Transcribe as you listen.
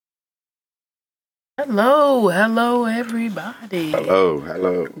Hello, everybody.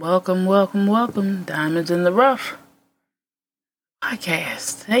 Hello. Welcome. Diamonds in the Rough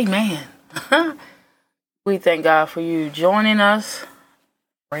podcast. Amen. We thank God for you joining us.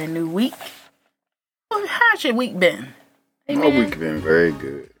 Brand new week. Well, how's your week been? Amen. My week been very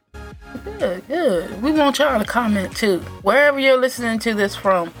good. Good. We want y'all to comment too. Wherever you're listening to this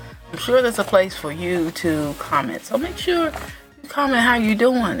from, I'm sure there's a place for you to comment. So make sure you comment how you're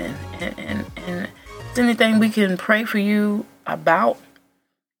doing and if there's anything we can pray for you about.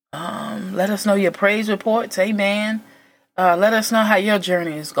 Let us know your praise reports. Amen. Let us know how your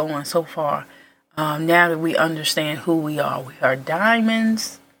journey is going so far. Now that we understand who we are. We are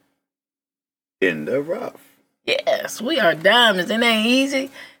diamonds in the rough. Yes, we are diamonds. It ain't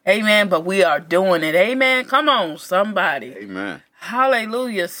easy. Amen. But we are doing it. Amen. Come on, somebody. Amen.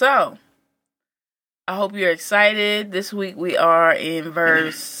 Hallelujah. So, I hope you're excited. This week we are in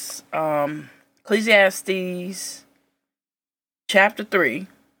verse Ecclesiastes chapter 3,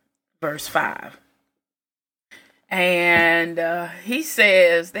 verse 5. And he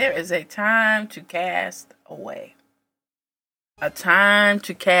says there is a time to cast away. A time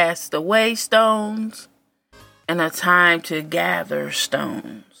to cast away stones and a time to gather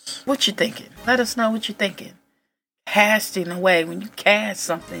stones. What you thinking? Let us know what you're thinking. Casting away. When you cast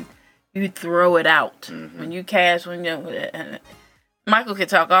something, you throw it out. Mm-hmm. When you cast, Michael can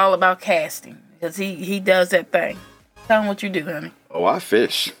talk all about casting because he does that thing. Tell him what you do, honey. Oh, I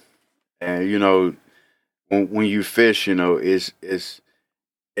fish. And when you fish, it's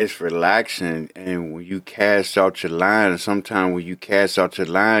relaxing. And when you cast out your line, sometimes when you cast out your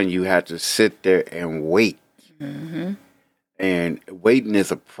line, you have to sit there and wait. Mm-hmm. And waiting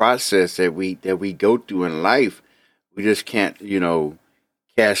is a process that we go through in life. We just can't,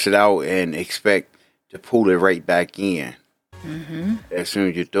 cast it out and expect to pull it right back in as soon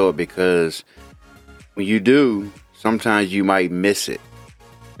as you throw it. Because when you do, sometimes you might miss it.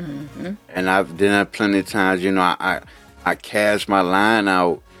 Mm-hmm. And I've done that plenty of times. I cast my line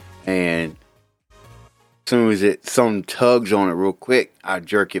out, and as soon as something tugs on it real quick, I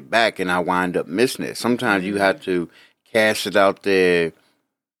jerk it back, and I wind up missing it. Sometimes you have to cast it out there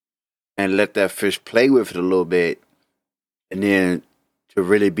and let that fish play with it a little bit, and then to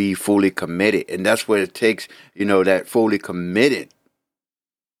really be fully committed. And that's what it takes, that fully committed.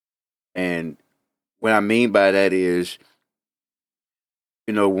 And what I mean by that is,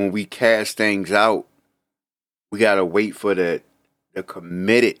 when we cast things out, we got to wait for the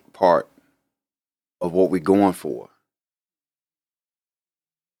committed part of what we're going for.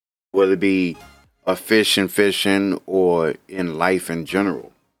 Whether it be a fishing or in life in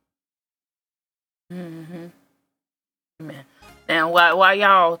general. Mm-hmm. Amen. Now, while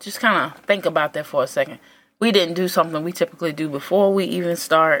y'all just kind of think about that for a second, we didn't do something we typically do before we even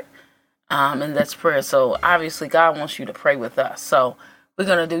start, and that's prayer. So, obviously, God wants you to pray with us. So, we're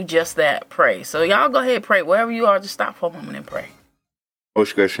going to do just that, pray. So, y'all go ahead and pray. Wherever you are, just stop for a moment and pray.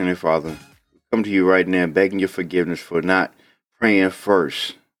 Most gracious Heavenly Father, we come to you right now begging your forgiveness for not praying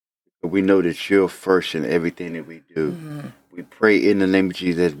first. But we know that you're first in everything that we do. Mm-hmm. We pray in the name of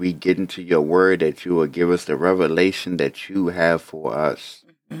Jesus as we get into your word that you will give us the revelation that you have for us.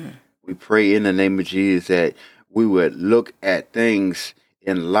 Mm-hmm. We pray in the name of Jesus that we would look at things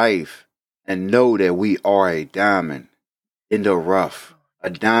in life and know that we are a diamond in the rough, a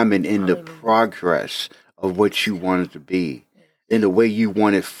diamond in the progress of what you want it to be, in the way you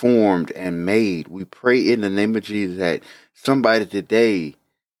want it formed and made. We pray in the name of Jesus that somebody today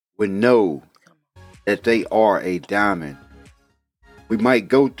would know that they are a diamond. We might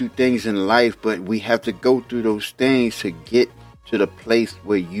go through things in life, but we have to go through those things to get to the place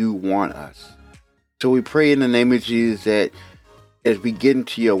where you want us. So we pray in the name of Jesus that as we get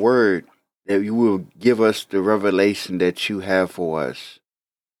into your word, that you will give us the revelation that you have for us.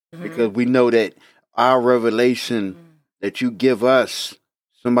 Mm-hmm. Because we know that our revelation that you give us,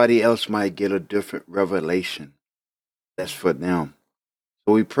 somebody else might get a different revelation. That's for them.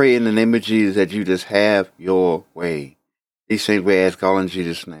 So we pray in the name of Jesus that you just have your way. These things we ask all in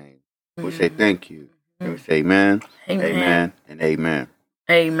Jesus' name. We say thank you. And we say amen, amen, and amen.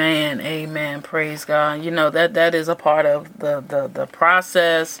 Amen. Praise God. That is a part of the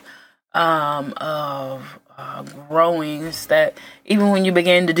process of growing. Is that even when you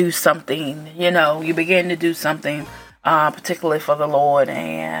begin to do something, particularly for the Lord,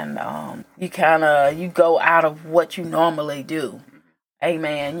 and you go out of what you normally do.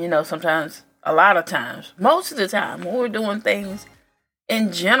 Amen. Sometimes, a lot of times, most of the time, when we're doing things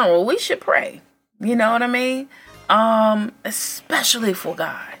in general, we should pray. You know what I mean? Especially for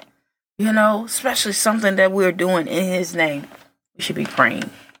God. Especially something that we're doing in His name. We should be praying.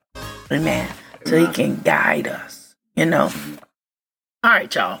 Amen. so he can guide us, All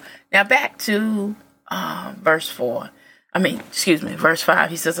right, y'all. Now back to verse 5.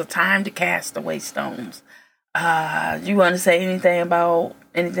 He says, a time to cast away stones. Do you want to say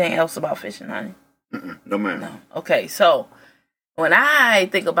anything else about fishing, honey? No, ma'am. No. Okay, so when I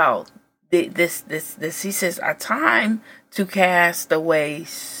think about this, he says, a time to cast away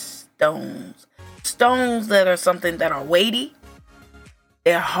stones. Stones that are something that are weighty,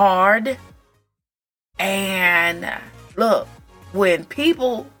 they're hard, and look, when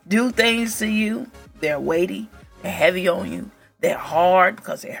people do things to you, they're weighty, they're heavy on you, they're hard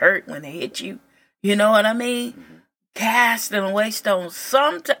because they hurt when they hit you. You know what I mean? Mm-hmm. Casting away stones.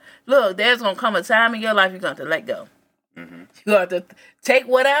 Look, there's going to come a time in your life you're going to let go. Mm-hmm. You have to take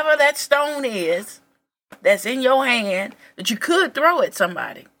whatever that stone is that's in your hand that you could throw at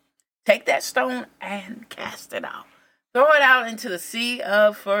somebody. Take that stone and cast it out. Throw it out into the sea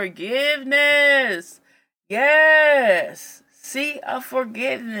of forgiveness. Yes. Sea of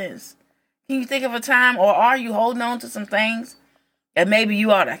forgiveness. Can you think of a time, or are you holding on to some things that maybe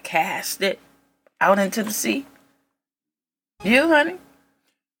you ought to cast it out into the sea? You, honey?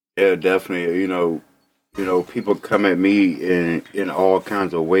 Yeah, definitely. People come at me in all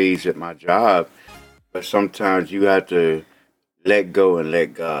kinds of ways at my job, but sometimes you have to let go and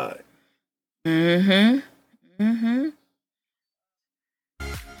let God. I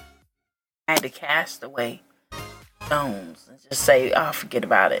had to cast away stones and just say, "Oh, forget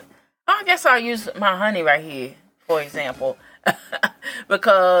about it." I guess I'll use my honey right here, for example,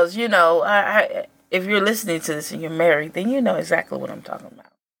 because I if you're listening to this and you're married, then you know exactly what I'm talking about.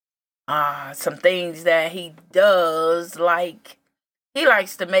 Some things that he does, like he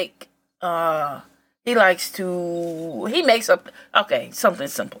likes to make. He makes up. Okay, something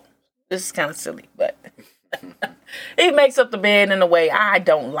simple. This is kind of silly, but he makes up the bed in a way I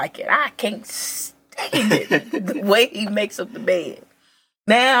don't like it. I can't stand it, the way he makes up the bed.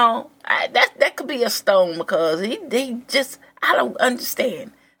 Now, that could be a stone because he just, I don't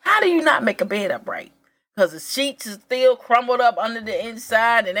understand. How do you not make a bed up right? Because the sheets is still crumbled up under the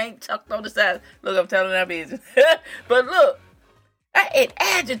inside and ain't tucked on the side. Look, I'm telling that business. But look, it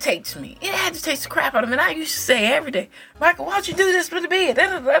agitates me. It agitates the crap out of me. And I used to say every day, Michael, why'd you do this for the bed?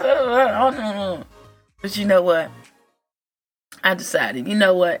 Oh, no. But you know what? I decided, it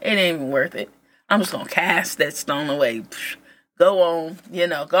ain't even worth it. I'm just going to cast that stone away. Go on,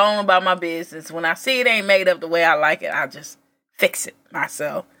 go on about my business. When I see it ain't made up the way I like it, I'll just fix it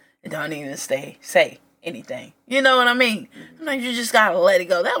myself and don't even say anything. You know what I mean? You just got to let it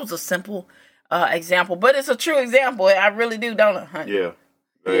go. That was a simple example, but it's a true example. I really do, don't I, honey? Yeah.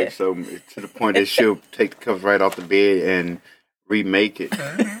 Right. Yeah. So to the point that she'll take the covers right off the bed and remake it.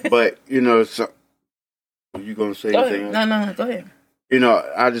 But, so, are you going to say anything? No, go ahead.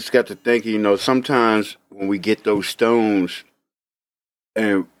 I just got to thinking, sometimes when we get those stones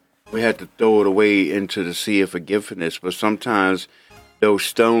and we have to throw it away into the sea of forgiveness, but sometimes those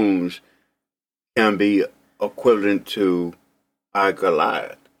stones can be equivalent to our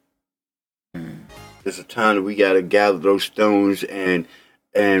Goliath. There's a time that we got to gather those stones and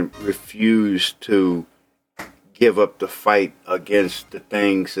refuse to give up the fight against the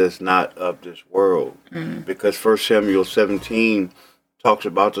things that's not of this world. Because 1 Samuel 17 talks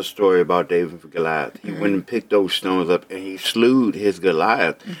about the story about David and Goliath. He went and picked those stones up and he slew his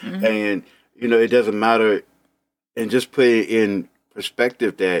Goliath. And, it doesn't matter. And just put it in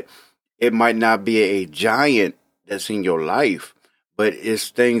perspective that it might not be a giant that's in your life, but it's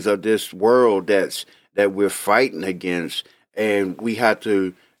things of this world that we're fighting against. And we have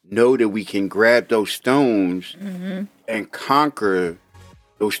to know that we can grab those stones and conquer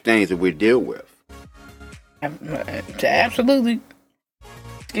those things that we deal with. Absolutely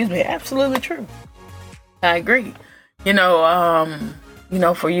true. I agree.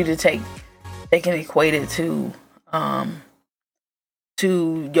 For you to they can equate it to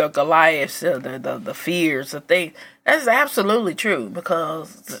your Goliaths, the fears, the things. That's absolutely true,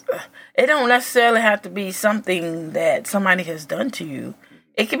 because it don't necessarily have to be something that somebody has done to you.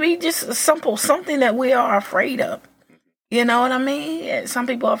 It can be just something that we are afraid of. You know what I mean? Some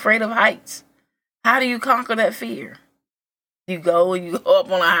people are afraid of heights. How do you conquer that fear? You go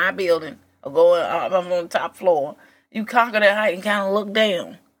up on a high building or go up on the top floor. You conquer that height and kind of look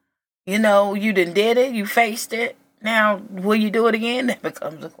down. You done did it. You faced it. Now, will you do it again? That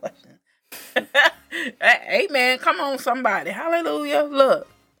becomes a question. Amen. Come on, somebody. Hallelujah. Look.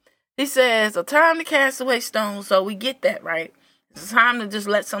 He says, a time to cast away stones. So we get that, right? It's time to just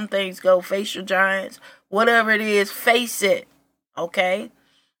let some things go. Face your giants. Whatever it is, face it. Okay?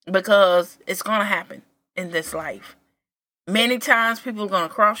 Because it's going to happen in this life. Many times people are going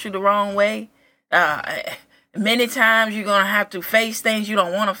to cross you the wrong way. Many times you're going to have to face things you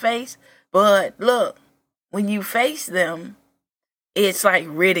don't want to face. But look, when you face them, it's like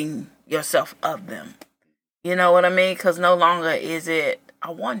ridding yourself of them. You know what I mean? Because no longer is it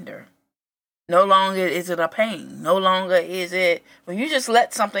a wonder. No longer is it a pain. No longer is it, when you just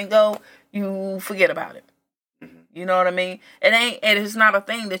let something go, you forget about it. You know what I mean? It's not a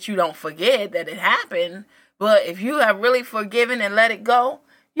thing that you don't forget that it happened. But if you have really forgiven and let it go,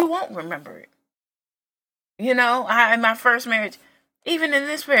 you won't remember it. You know, in my first marriage, even in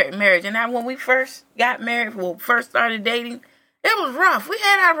this marriage, and when we first got married, first started dating, it was rough. We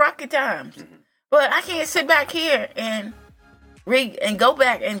had our rocky times. But I can't sit back here and read and go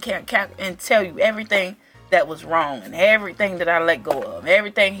back and tell you everything that was wrong and everything that I let go of,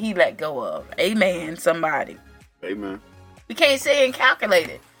 everything he let go of. Amen, somebody. Amen. We can't sit and calculate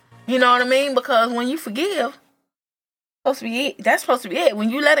it. You know what I mean? Because when you forgive, that's supposed to be it.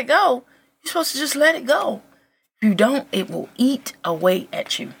 When you let it go, you're supposed to just let it go. If you don't, it will eat away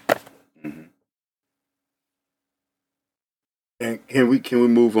at you. Mm-hmm. And can we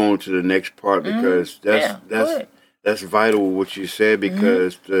move on to the next part, because that's vital what you said,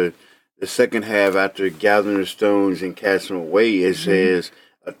 because the second half, after gathering the stones and casting them away, it says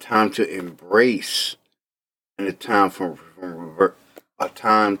a time to embrace and a time a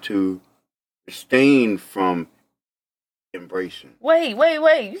time to abstain from embracing. Wait.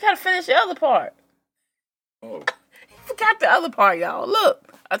 You gotta finish the other part. Oh. You forgot the other part, y'all.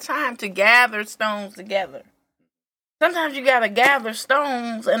 Look, a time to gather stones together. Sometimes you gotta gather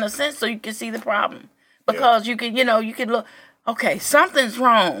stones in a sense so you can see the problem. Because you can look, okay, something's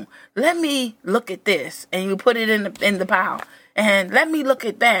wrong. Let me look at this, and you put it in the pile. And let me look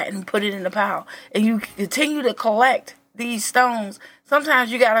at that and put it in the pile. And you continue to collect these stones.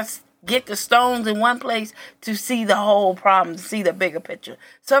 Sometimes you gotta get the stones in one place to see the whole problem, to see the bigger picture.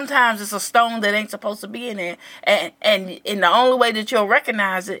 Sometimes it's a stone that ain't supposed to be in there, and the only way that you'll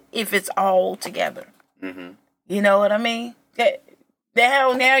recognize it if it's all together. Mm-hmm. You know what I mean? The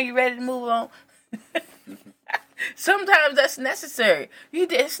hell, now you ready to move on? Sometimes that's necessary.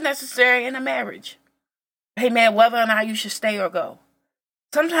 It's necessary in a marriage. Hey man, whether or not you should stay or go.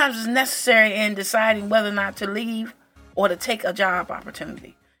 Sometimes it's necessary in deciding whether or not to leave or to take a job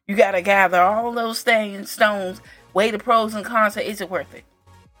opportunity. You got to gather all those stones, weigh the pros and cons. Is it worth it?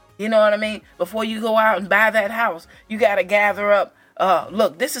 You know what I mean? Before you go out and buy that house, you got to gather up.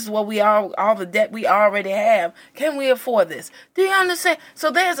 Look, this is what all the debt we already have. Can we afford this? Do you understand? So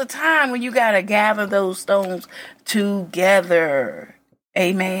there's a time when you got to gather those stones together.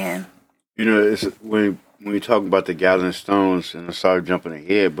 Amen. You know, it's when you talk about the gathering stones, and I'm sorry jumping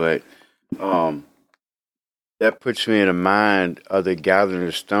ahead, but that puts me in the mind of the gathering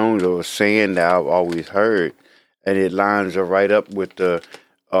of stones, or a saying that I've always heard, and it lines right up with the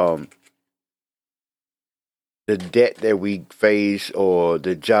debt that we face, or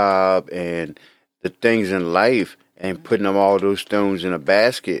the job and the things in life, and putting all those stones in a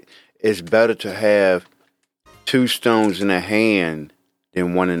basket. It's better to have 2 stones in a hand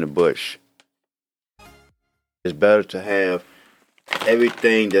than 1 in the bush. It's better to have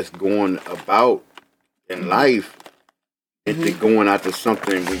everything that's going about in life than to going after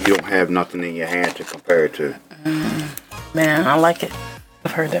something when you don't have nothing in your hand to compare it to. Man, I like it.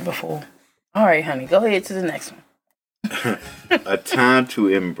 I've heard that before. All right, honey, go ahead to the next one. A time to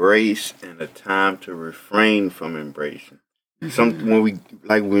embrace and a time to refrain from embracing. When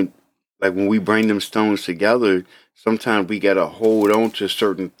we bring them stones together, sometimes we gotta hold on to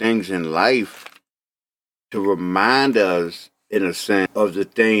certain things in life to remind us, in a sense, of the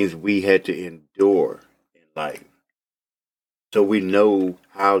things we had to endure in life. So we know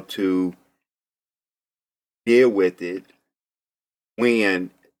how to deal with it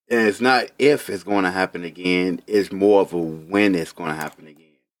when. And it's not if it's going to happen again. It's more of a when it's going to happen again.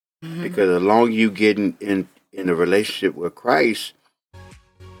 Mm-hmm. Because the longer you get in a relationship with Christ,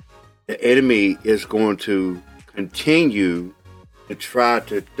 the enemy is going to continue to try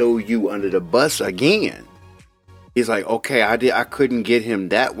to throw you under the bus again. He's like, okay, I couldn't get him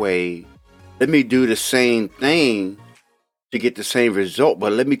that way. Let me do the same thing to get the same result,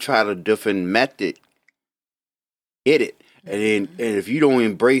 but let me try a different method. Get it. And if you don't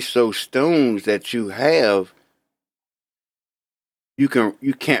embrace those stones that you have, you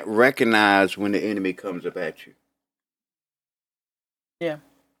can't recognize when the enemy comes up at you. Yeah.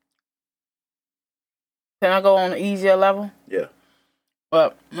 Can I go on an easier level? Yeah.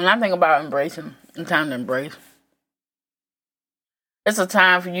 Well, when I think about embracing, it's time to embrace. It's a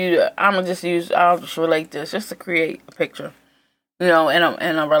time for you to. I'll just relate this just to create a picture. You know, in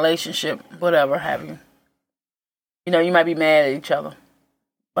a relationship, whatever have you. You know, you might be mad at each other.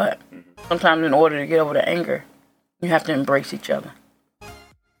 But sometimes in order to get over the anger, you have to embrace each other.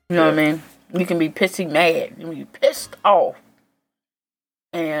 You know what I mean? You can be pissy mad. You can be pissed off.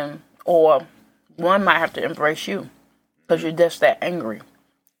 Or one might have to embrace you because you're just that angry.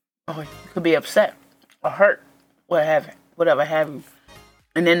 Or you could be upset or hurt, whatever have you.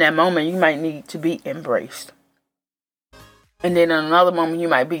 And in that moment, you might need to be embraced. And then in another moment, you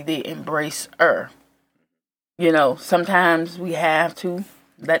might be the embracer. You know, sometimes we have to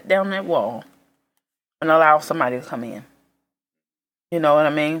let down that wall and allow somebody to come in. You know what I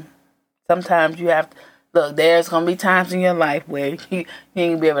mean? Sometimes you have to, look, there's going to be times in your life where you ain't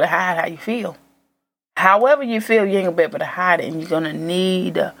going to be able to hide how you feel. However you feel, you ain't going to be able to hide it. And you're going to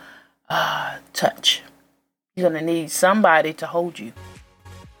need touch. You're going to need somebody to hold you.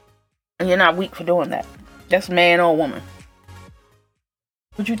 And you're not weak for doing that. That's man or woman.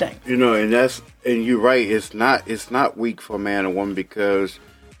 What you think? You know, and you're right. It's not weak for a man or woman, because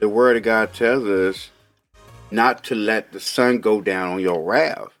the Word of God tells us not to let the sun go down on your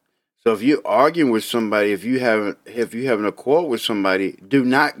wrath. So if you're arguing with somebody, if you have a quarrel with somebody, do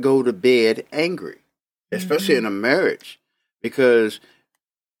not go to bed angry, especially in a marriage, because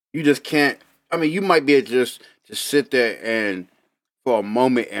you just can't. I mean, you might be able to just sit there and for a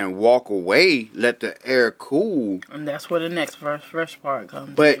moment and walk away, let the air cool. And that's where the next first part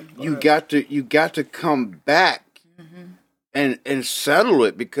comes. But you got to come back and settle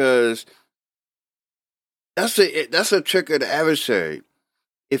it, because that's a trick of the adversary.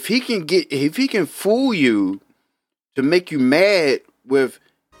 If he can fool you to make you mad with,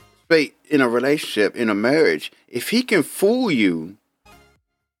 say, in a relationship, in a marriage, if he can fool you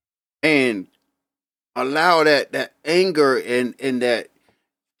and allow that anger and that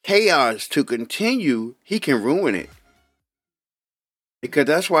chaos to continue, he can ruin it. Because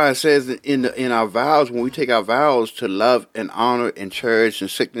that's why it says in our vows, when we take our vows to love and honor and cherish and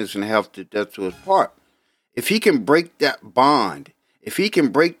sickness and health to death to us part, if he can break that bond, if he can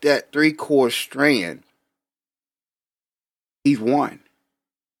break that 3-core strand, he's won.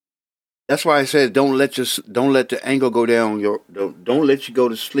 That's why I said don't let the anger go down don't let you go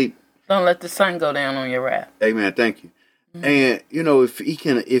to sleep. Don't let the sun go down on your wrath. Amen. Thank you. And you know, if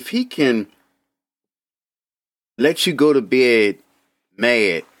he can let you go to bed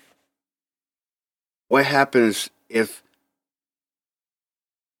mad, what happens if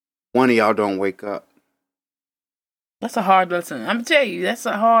one of y'all don't wake up? That's a hard lesson. I'm gonna tell you, that's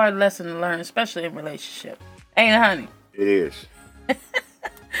a hard lesson to learn, especially in relationship. Ain't it, honey? It is.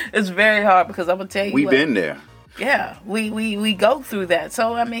 It's very hard, because I'm gonna tell you, we've been there. Yeah, we go through that.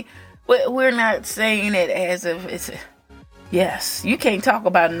 So I mean, we're not saying it as if it's yes, you can't talk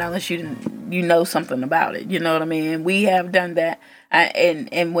about it unless you know something about it. You know what I mean? We have done that,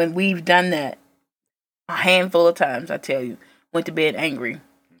 and when we've done that a handful of times, I tell you, went to bed angry.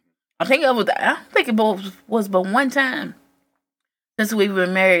 I think it was but one time since we've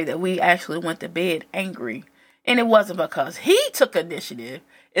been married that we actually went to bed angry, and it wasn't because he took initiative.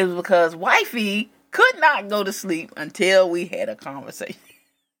 It was because wifey could not go to sleep until we had a conversation.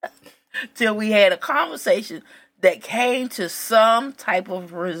 Till we had a conversation that came to some type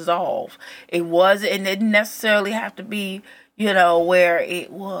of resolve. It didn't necessarily have to be, where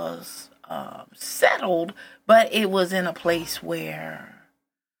it was settled, but it was in a place where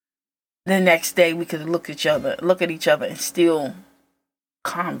the next day we could look at each other and still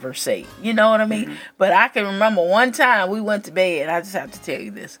conversate. You know what I mean? Mm-hmm. But I can remember one time we went to bed. I just have to tell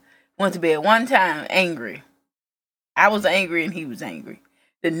you this. Went to bed one time angry. I was angry and he was angry.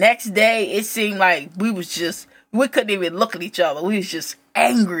 The next day, it seemed like we couldn't even look at each other. We was just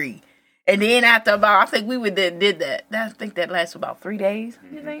angry. And then after I think we did that. I think that lasted about 3 days,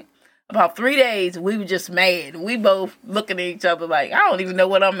 you think? About 3 days, we were just mad. We both looking at each other like, I don't even know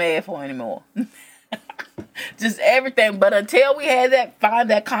what I'm mad for anymore. Just everything. But until we had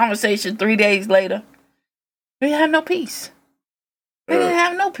that conversation 3 days later, we had no peace. We didn't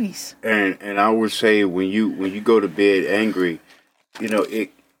have no peace. And I would say when you go to bed angry,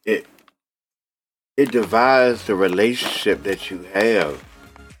 it divides the relationship that you have,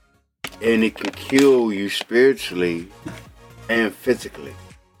 and it can kill you spiritually and physically.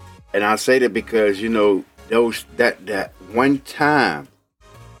 And I say that because that one time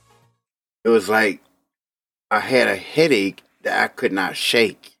it was like I had a headache that I could not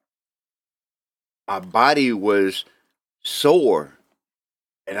shake. My body was sore,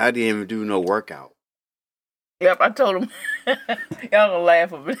 and I didn't even do no workout. Yep, I told him. Y'all gonna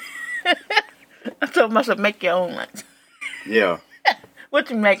laugh at me. I told him I should make your own lunch. Yeah. What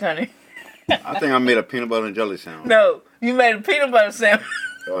you make, honey? I think I made a peanut butter and jelly sandwich. No, you made a peanut butter sandwich.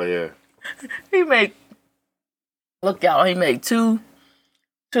 Oh, yeah. He made 2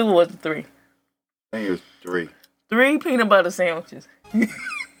 2 or 3? I think it was 3. 3 peanut butter sandwiches.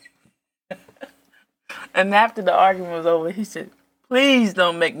 And after the argument was over, he said, "Please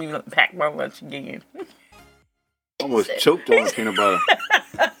don't make me pack my lunch again." Almost choked on peanut butter.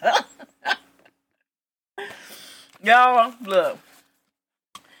 Y'all, look.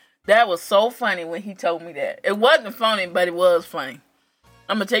 That was so funny when he told me that. It wasn't funny, but it was funny.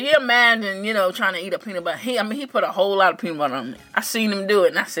 I'm going to tell you, imagine, trying to eat a peanut butter. He put a whole lot of peanut butter on it. I seen him do it,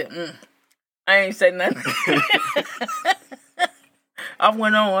 and I said, I ain't say nothing. I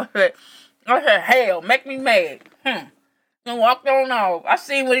went on. I said, hell, make me mad. And walked on off. I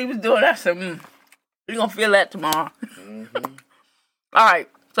seen what he was doing. I said, you're going to feel that tomorrow. Mm-hmm. All right.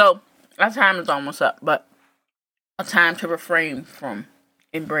 So, our time is almost up. But a time to refrain from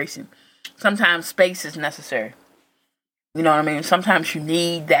embracing. Sometimes space is necessary. You know what I mean? Sometimes you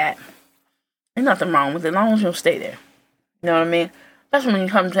need that. There's nothing wrong with it as long as you don't stay there. You know what I mean? That's when you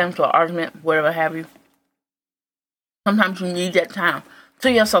come down to an argument, whatever have you. Sometimes you need that time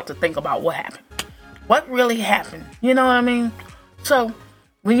to yourself to think about what happened. What really happened? You know what I mean? So,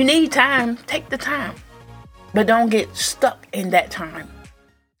 when you need time, take the time. But don't get stuck in that time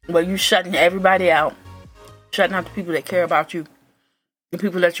where you shutting everybody out. Shutting out the people that care about you. The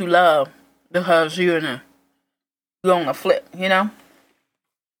people that you love. Because you're on a flip, You going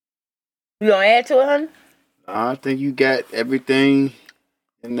to add to it, honey? I think you got everything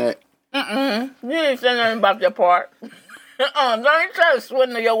in that. You didn't say nothing about your part. Don't try to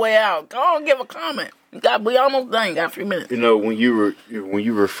swindle your way out. Go on, give a comment. We almost done. You got a few minutes. When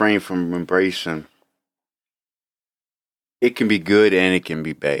you refrain from embracing, it can be good and it can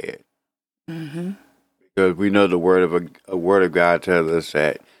be bad. Mm-hmm. Because we know the word of God tells us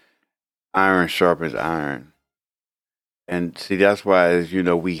that iron sharpens iron, and see that's why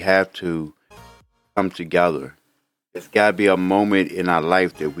we have to come together. There's got to be a moment in our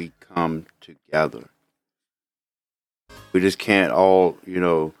life that we come together. We just can't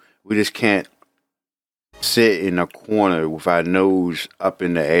we just can't sit in a corner with our nose up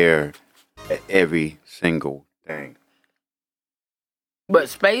in the air at every single thing. But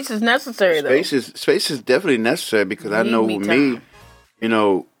space is necessary, though. Space is definitely necessary because I know with me,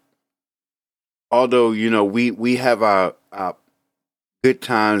 although, we have our good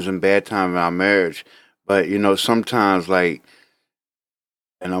times and bad times in our marriage, but, sometimes, and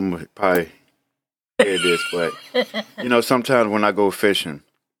I'm going to probably hear this, but, sometimes when I go fishing,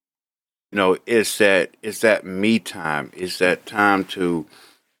 it's that me time. It's that time to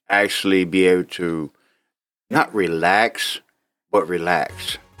actually be able to not relax, but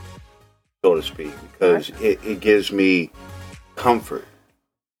relax, so to speak, because it gives me comfort.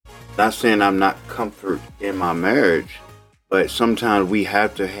 Not saying I'm not comfort in my marriage, but sometimes we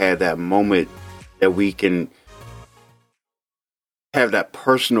have to have that moment that we can have that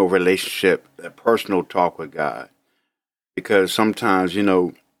personal relationship, that personal talk with God. Because sometimes,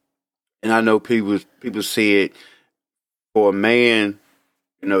 and I know people see it, for a man,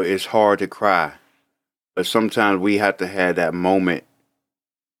 it's hard to cry. But sometimes we have to have that moment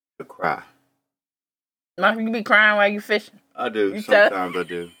to cry. You be crying while you fishing? I do. Sometimes I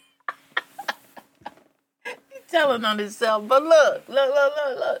do. He's telling on himself. But look.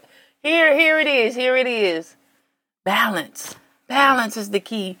 Here it is. Balance. Balance is the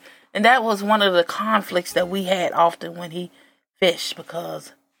key. And that was one of the conflicts that we had often when he fished,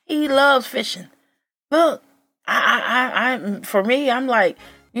 because he loves fishing. Look, for me, I'm like,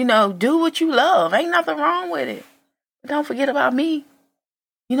 do what you love. Ain't nothing wrong with it. But don't forget about me.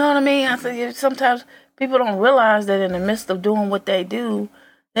 You know what I mean? I think sometimes people don't realize that in the midst of doing what they do,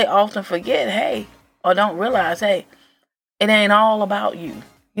 they often forget, or don't realize, it ain't all about you.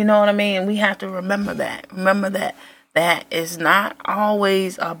 You know what I mean? We have to remember that. Remember that is not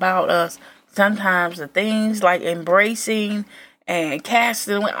always about us. Sometimes the things like embracing and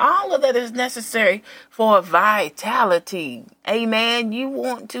casting away, all of that is necessary for vitality. Amen. You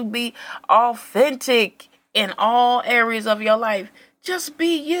want to be authentic in all areas of your life. Just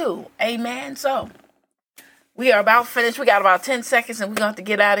be you. Amen. So, we are about finished. We got about 10 seconds and we're going to have to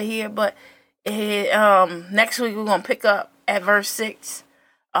get out of here. But next week we're going to pick up at verse 6.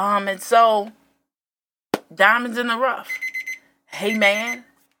 And so, diamonds in the rough. Hey, man.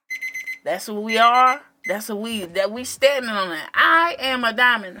 That's who we are. That's who we standing on that. I am a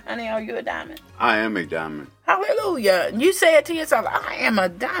diamond. Honey, are you a diamond? I am a diamond. Hallelujah. You say it to yourself. I am a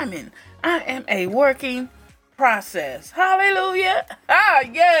diamond. I am a working process. Hallelujah.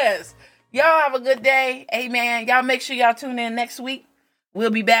 Yes. Y'all have a good day. Amen. Y'all make sure y'all tune in next week.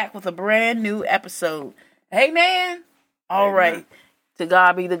 We'll be back with a brand new episode. Amen. All right. To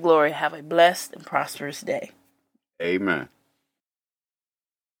God be the glory. Have a blessed and prosperous day. Amen.